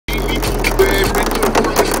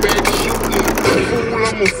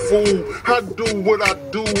fool. I do what I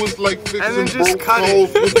do, it's like fixing broke Cut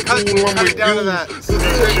calls. it down to that. The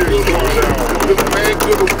man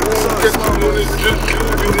to the fool, catch you when it's just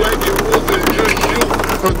you like it wasn't just you.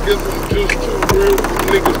 I guess I'm just too real for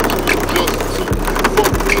niggas too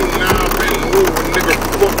fuck me now, man, move, nigga,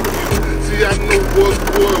 fuck you. See, I know what's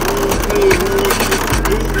what, who's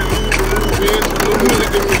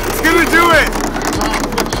it's gonna do it! Time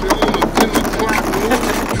put you on the 10 o'clock news.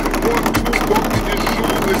 1, 2, bucket your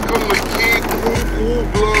shoes and come to kid.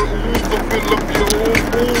 Blood, to fill up your own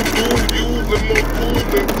food. Use and more food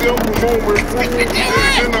than film moment food.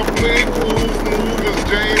 Then I play cool, smooth as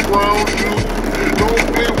James Brown shoes. Don't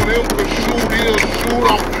play with him, cause shoot, he'll shoot.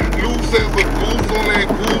 I'm loose as a goose on that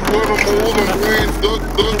goose. Where the moles I'm wearing duck,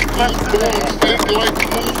 goose, born stink like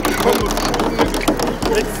goose. I'm the true nigga.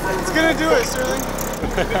 It's gonna do it, Sterling.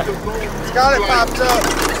 It's got it popped up.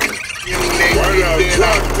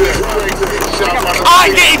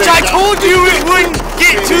 I told you it wouldn't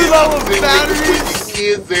get too low of batteries.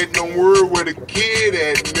 Kids that don't worry where the kid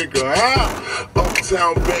at, nigga, huh?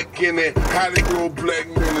 Uptown back in it, how they grow black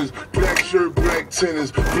minutes, black shirt, black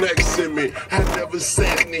tennis, black cement. I never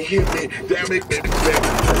sat in the hit me, damn it, baby,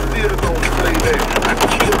 still don't play that. I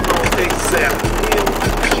kill on ASAP.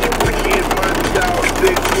 I can't money y'all,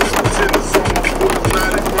 they just tennis on my foot,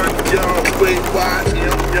 not in money y'all, wait, why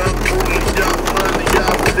young, moving young money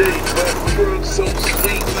y'all day, work so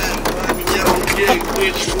sweet, man, money y'all gay,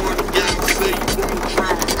 which one y'all say you won't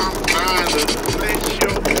try, I'm honor, let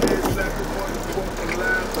your ass at the motherfucking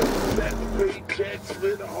line, let the paychecks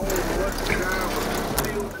with a whole bunch of time,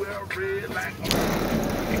 still well red like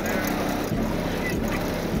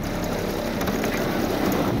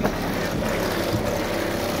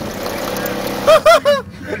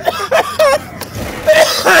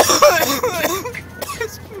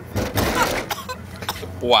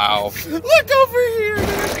Wow. Look over here,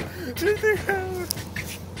 man.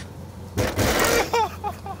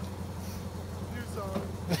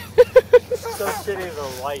 So shitty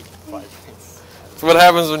the light. That's what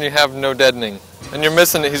happens when you have no deadening. And you're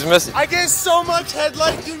missing it, he's missing. I get so much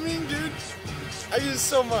headlight dimming, dude. I use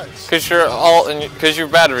so much. Cause your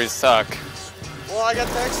batteries suck. Well, I got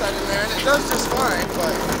the X side in there and it does just fine,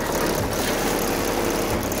 but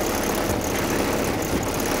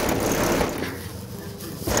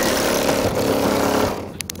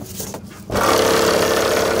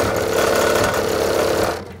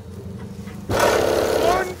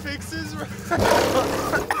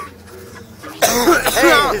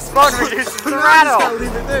hey, his phone reduces the rattle. Just gotta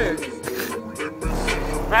leave it there.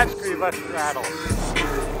 Magically less rattle.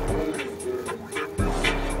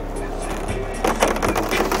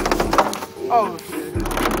 Oh shit.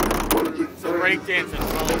 It's a breakdancing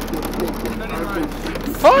phone.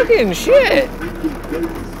 Fucking shit!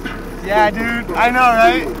 Yeah, dude. I know,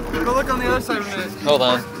 right? Go look on the other side of it. Hold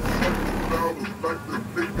on.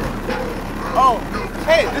 Oh,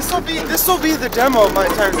 hey, this will be the demo of my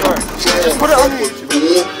entire car. Just put it on the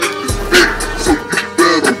YouTube.